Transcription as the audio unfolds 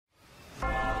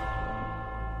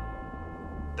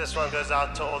This one goes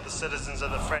out to all the citizens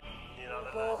of the French. You know,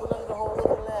 we're going to hold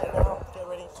little land now. Get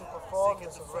ready to perform.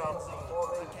 This is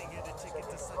performing. Can't get a ticket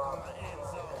to suck on my end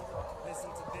zone. Listen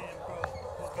to them, bro.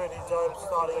 It's pretty dope,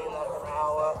 starting in like an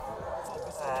hour.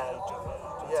 And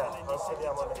yeah, hopefully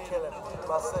I'm gonna kill it.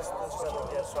 My sister's gonna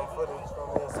get some footage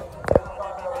from this.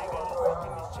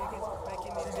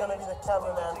 She's gonna be the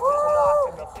cameraman for tonight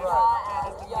in the front.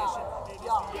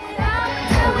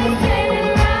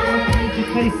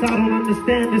 Place I don't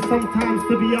understand it sometimes,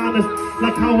 to be honest.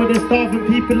 Like how are they starving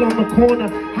people on the corner?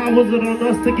 How is it on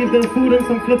us to give them food and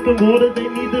some flipping water? They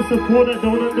need the support. I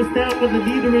don't understand when the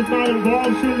leader is not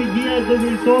involved. Surely he has the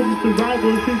resources to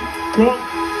rival his wrong.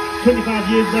 25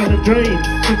 years down the drain,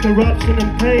 to corruption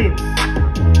and pain.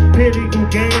 Pity who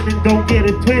gained and don't get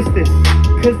it twisted.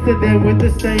 Cause to them with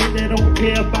the same, they don't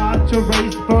care about your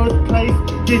race, birthplace,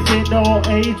 your gender or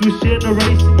age, which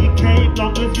generation you came.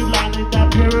 Long as you line in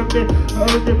that pyramid,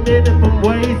 earn the minimum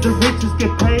wage. The richest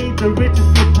get paid, the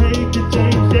richest get paid to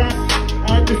change that.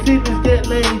 And the sinners get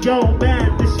laid, yo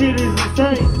man, this shit is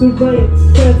insane. The rate,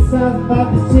 fantasize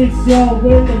about the chicks, y'all,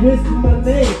 when they whisper my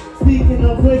name. Speaking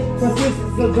of which, my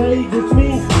sister's a rage, which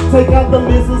means take out the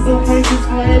missiles and cases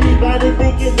for anybody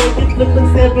thinking they can flip and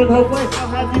step in her way.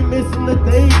 I'll have you missing the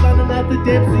days, running at the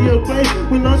depths of your grave.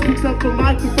 When Llunch picks up the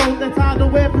microphone, that's how the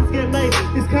weapons get made.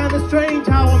 It's kinda strange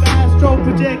how I'm astro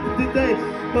projected today.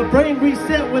 My brain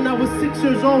reset when I was 6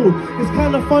 years old. It's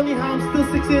kinda funny how I'm still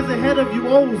 6 years ahead of you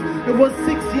olds. It was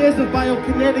 6 years of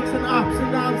biokinetics and ops,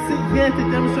 and now I'm sitting here to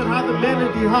demonstrate how the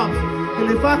melody hops.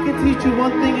 And if I can teach you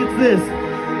one thing, it's this.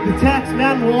 The tax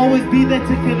man will always be there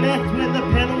to collect when the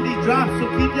penalty drops. So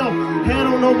keep your head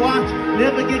on the watch,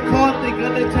 never get caught. They're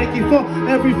gonna take you for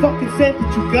every fucking cent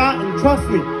that you got. And trust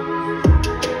me,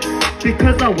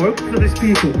 because I work for these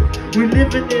people. We're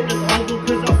living in an oval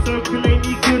cause our circle ain't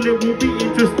equal. It will be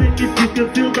interesting if you can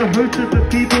feel the hurt of the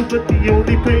people. But the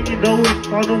only pain you know is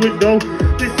on the window.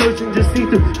 They search and just see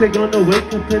them. They're gonna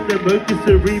wake up and their work is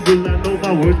cerebral. I know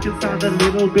my words can sound a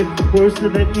little bit worse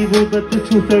than evil, but the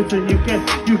truth hurts and you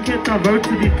can't divert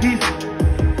to be peaceful.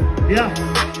 Yeah,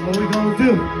 what we gonna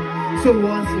do? So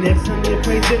what's next? And they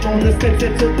praise it on the steps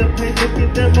to the place to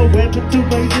give them a weapon to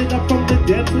raise it up from the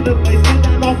depths of the basement.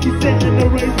 And off you set in the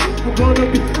race. I'm gonna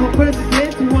be a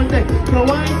president one day. No,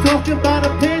 I ain't talking about a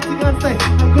Pentagon state.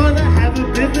 I'm gonna have a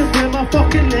business where my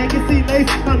fucking legacy lays.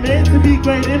 I'm meant to be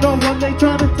great and all what they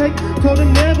try to take. Told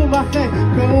them never my fate.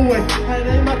 Go away. It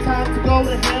ain't my time to go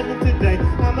to heaven today.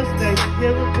 I'ma stay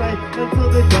here and play until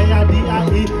the day I die.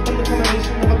 I'm the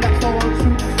combination of a black star on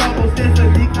shooting star. Most dance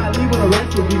and Lee Kylie with a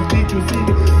rest of these beats. You see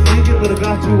me, nigga, but I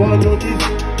got you on your knees.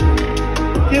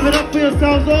 Give it up for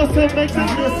yourselves, also makes it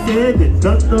said it,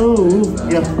 don't know.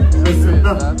 Yeah, listen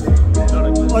up.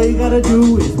 All you gotta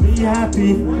do is be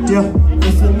happy. Yeah,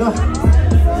 listen up.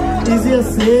 Easier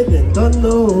said than done,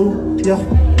 no. Yeah,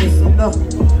 listen up.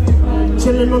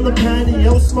 Chilling on the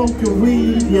patio, smoking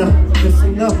weed. Yeah,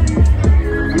 listen up.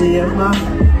 Me and my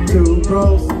two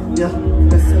bros. Yeah,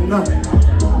 listen up.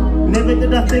 Never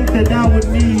did I think that I would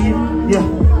need, yeah,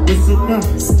 listen up.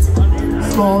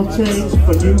 Small change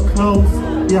for new clothes,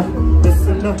 yeah,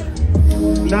 listen up.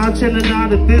 Now I'm chilling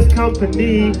out at this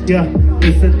company, yeah,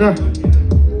 listen up.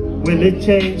 Will it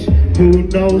change? Who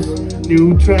knows?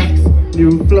 New tracks,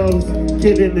 new flows,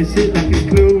 killing the shit like it's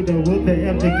Cluedo. Will they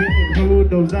ever get it? Who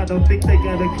knows? I don't think they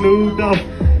got a clue though.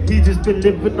 He just been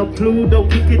living on Pluto,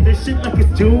 kicking this shit like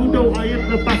it's judo. I am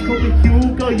the boss, call me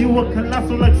Hugo. You a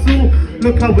colossal like Sue.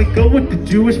 Look how we go with the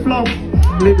Jewish flow.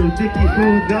 Little dicky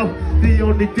food though. The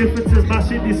only difference is my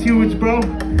shit is huge, bro.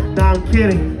 Nah, I'm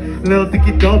kidding. Little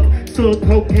dicky dog, so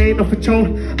cocaine off a choke.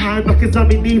 I'm like a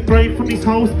zombie, need brain from these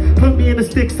hoes. Put me in the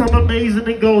sticks, I'm amazing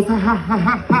and goes ha ha ha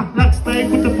ha ha. Like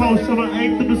staying with the post, so I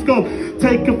aim to the scope.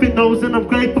 Take up your nose, and I'm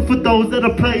grateful for those that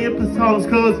are playing for songs,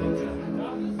 cause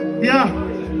yeah.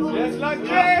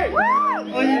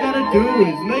 All you gotta do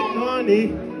is make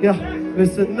money. Yeah,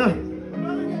 listen up.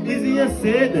 Easier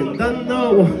said than done.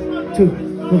 No,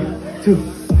 two.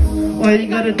 All you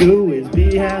gotta do is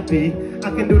be happy. I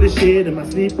can do this shit in my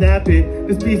sleep napping.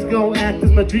 This piece gon' act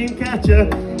as my dream catcher.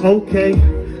 Okay,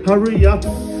 hurry up.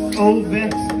 Oh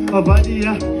vex, oh buddy,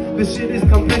 yeah. This shit is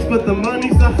complex, but the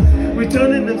money's up.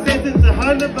 Returning them sentence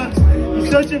 $100.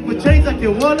 You searching for change like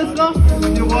your wallet's lost.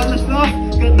 Your wallet's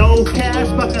lost. Got no cash,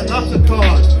 but got lots of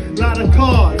cars. A lot of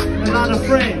cars, a lot of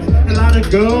friends, a lot of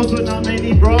girls with not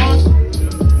many bras.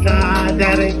 Nah,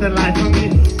 that ain't the life for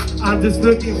me. I'm just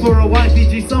looking for a wife,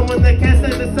 e.g. someone that can't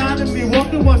stand beside of me.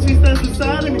 Walking while she stands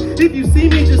beside of me. If you see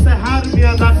me, just say hi to me.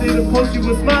 I'm not there to post you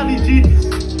a smiley, G.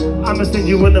 I'ma send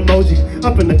you an emoji.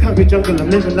 Up in the concrete jungle, I'm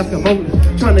living like a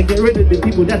homeless. Trying to get rid of the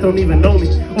people that don't even know me.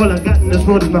 All I got in this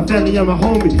world is my family and my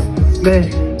homies. Man.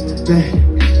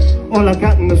 All I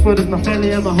got in this world is my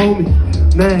family and my homies.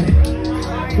 Man.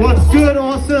 What's good,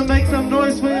 awesome? Make some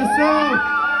noise for yourself.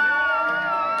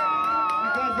 You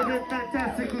guys have been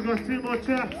fantastic. We got 2 more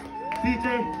tracks. DJ,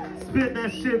 spit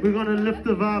that shit. We're gonna lift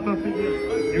the vibe up in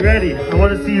here. You ready? I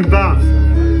want to see you bounce.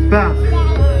 Bounce.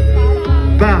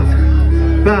 Bounce.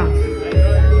 Bounce.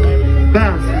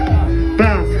 Bounce.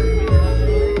 Bounce.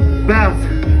 Bounce.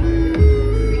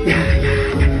 Yeah.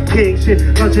 King shit.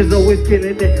 Llunch is always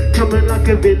killing it. Coming like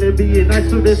a villain. Being nice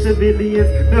to the civilians.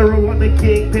 Marijuana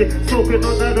kingpin. Smoking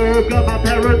on that herb. Got my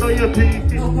paranoia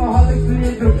peaked. Alcoholic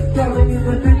syndrome. Drowning in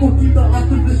the thing. We'll keep the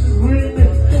opposition breathing.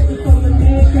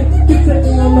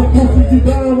 Depending on the pussy, you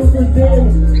got with the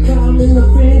damage. Time in the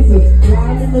fences,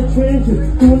 rhyme in the trenches.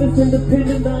 Doing this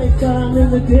independent, I ain't time in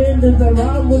the dentist. I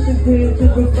rhyme with the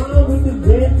dentist, but fine with the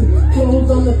dentist.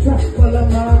 Clothes on the track while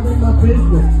I'm minding my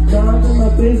business. Minding my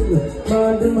business,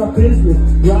 minding my business.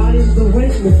 Ryan's the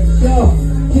witness, yo,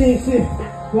 king shit.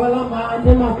 While I'm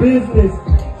minding my business.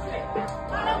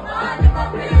 While I'm minding my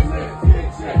business, king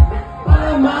shit. While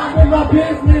I'm minding my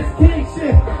business, king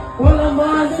shit. While I'm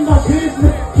minding my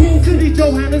business, King City,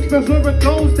 Johannesburg, where it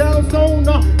goes down, so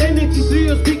now. And if you see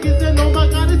your speakers, then oh my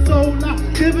God, it's so now.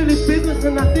 Living this business,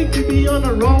 and I think you be on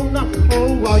a roll now.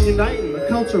 Oh, while uniting the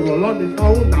culture all on his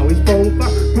own, now he's over,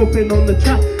 roping on the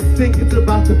track, think it's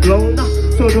about to blow now.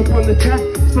 Sort up on the track,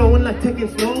 flowing like taking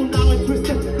slow now and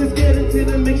twisted. Let's get into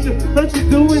the mixture. Llunch is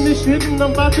doing this shit, and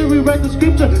I'm about to rewrite the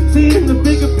scripture. Seeing the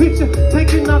bigger picture,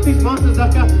 taking out these monsters. I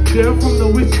got Jerry from the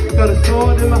witch, got a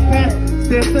sword in my pants.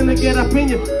 Destined to get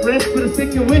opinion, rest for the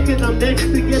sick and wicked. I'm next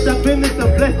to get that business.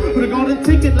 I'm blessed with a golden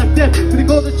ticket like that. For the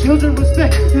golden children,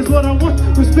 respect is what I want.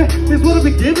 Respect is what I've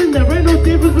been given. There ain't no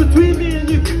difference between me and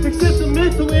you, except the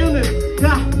mental illness.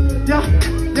 Yeah.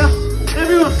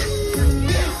 Everyone.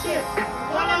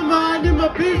 While I'm minding my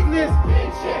business.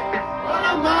 While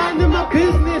I'm minding my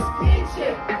business.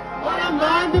 While I'm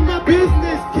minding my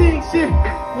business. King shit.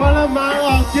 While I'm minding,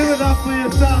 oh, give it up for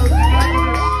yourselves.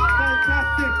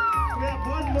 Fantastic. We have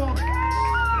one more,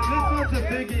 and this one's a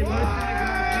biggie.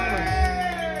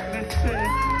 Let's say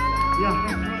it.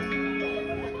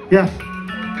 Yeah.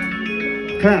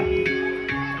 Clap.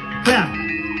 Clap.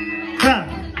 Clap.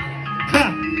 Clap. Clap.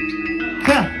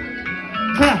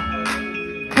 Clap.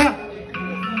 Clap.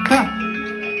 Clap.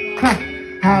 Clap.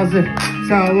 How's it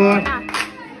sound, boy?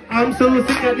 I'm so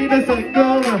sick, I need a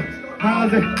sangoma.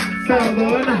 How's it sound,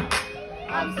 boy?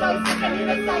 I'm so sick, I need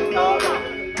a sangoma.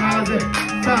 How's it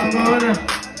sound, boy?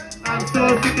 I'm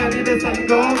so sick, I need a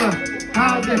sangoma.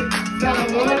 How's it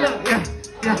sound, boy? Yeah.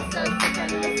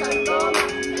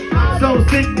 So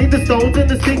sick, need the stones in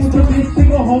the sink. With the big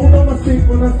single hold on my sink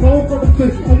when I smoke on the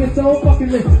clip. I get so fucking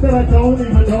lit that I don't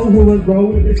even know who was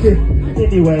rolling this shit.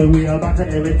 Anyway, we are about to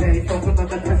imitate. Focus on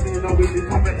the testing, you know we just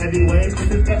coming anyway.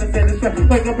 This is gonna send us straight.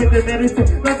 Wake up in the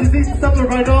medicine. Not just eat something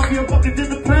right off your fucking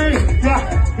discipline.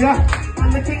 Yeah.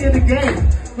 I'm the king of the game.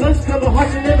 Llunch cover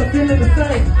hard, you never feeling the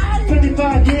same.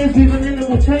 25 years, even in it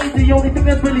will change. The only thing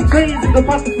that's really changed is the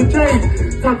process will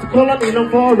change. Time to call on Elon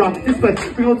for a rock this place.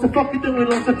 We want to fucking do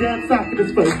it on some damn side for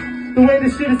this place. The way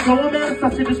this shit is going, man, it's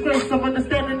such a disgrace. I'm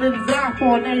understanding the desire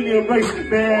for an alien race.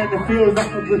 Man, it feels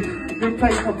like a good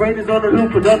place. My brain is on the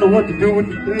loop, but I don't know what to do with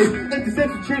the thing. Like the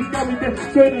central chicks got me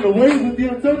demonstrating away with the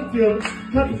uncertainty of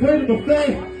haven't heard of the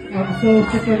flame. I'm so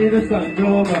sick of it, it's like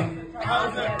over.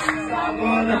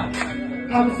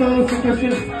 I'm so sick of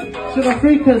shit. Should I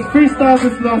freestyle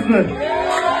this last one?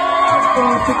 I'm so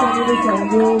sick of it, it's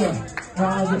like over.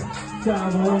 I'm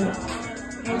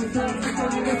so sick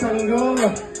of it, it's like over.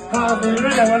 I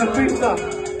wanna freestyle.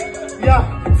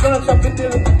 Yeah, Llunch, I've been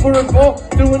dealing with Purim Performance,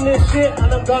 doing this shit,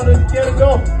 and I'm gonna get it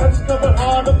go. I'm just coming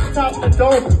hard up the top of the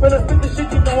dome. When I spit the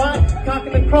shit, you know I ain't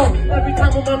cocking and crow. Every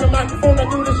time I'm on the microphone, I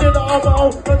do this shit on my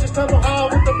own. I'm just coming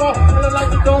hard with the ball, and I like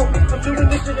the dome. I'm doing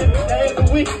this shit every day of the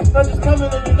week. I'm just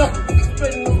coming and you know,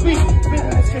 spitting the beat,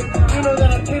 spitting the shit. You know that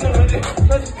I'm killing with it.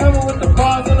 I'm just coming with the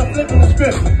bars and I'm flipping the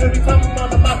script. Every time I'm on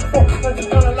the microphone, I'm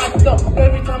just gonna like the dome.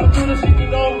 Every time I do this shit, you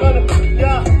know I'm gonna,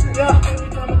 yeah.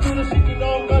 Every time I do this shit, you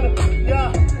know I'm gonna,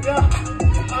 yeah.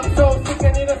 I'm so sick, I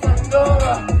need a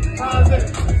sangoma. How's it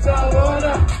sound?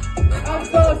 I'm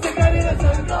so sick, I need a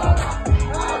sangoma.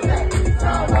 How's it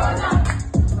sound?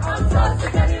 I'm so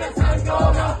sick, I need a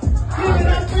sangoma. Give it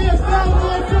up for yourself,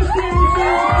 boys, just give it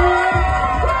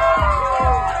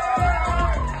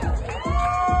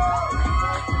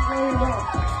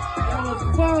That was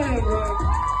fire, bro.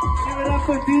 Give it up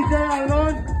for DJ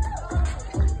Alon.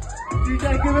 DJ,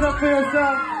 give it up for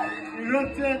yourself. You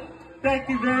looked it. Thank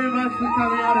you very much for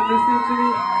coming out and listening to me.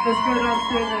 Let's go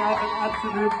downstairs and have an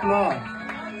absolute blast.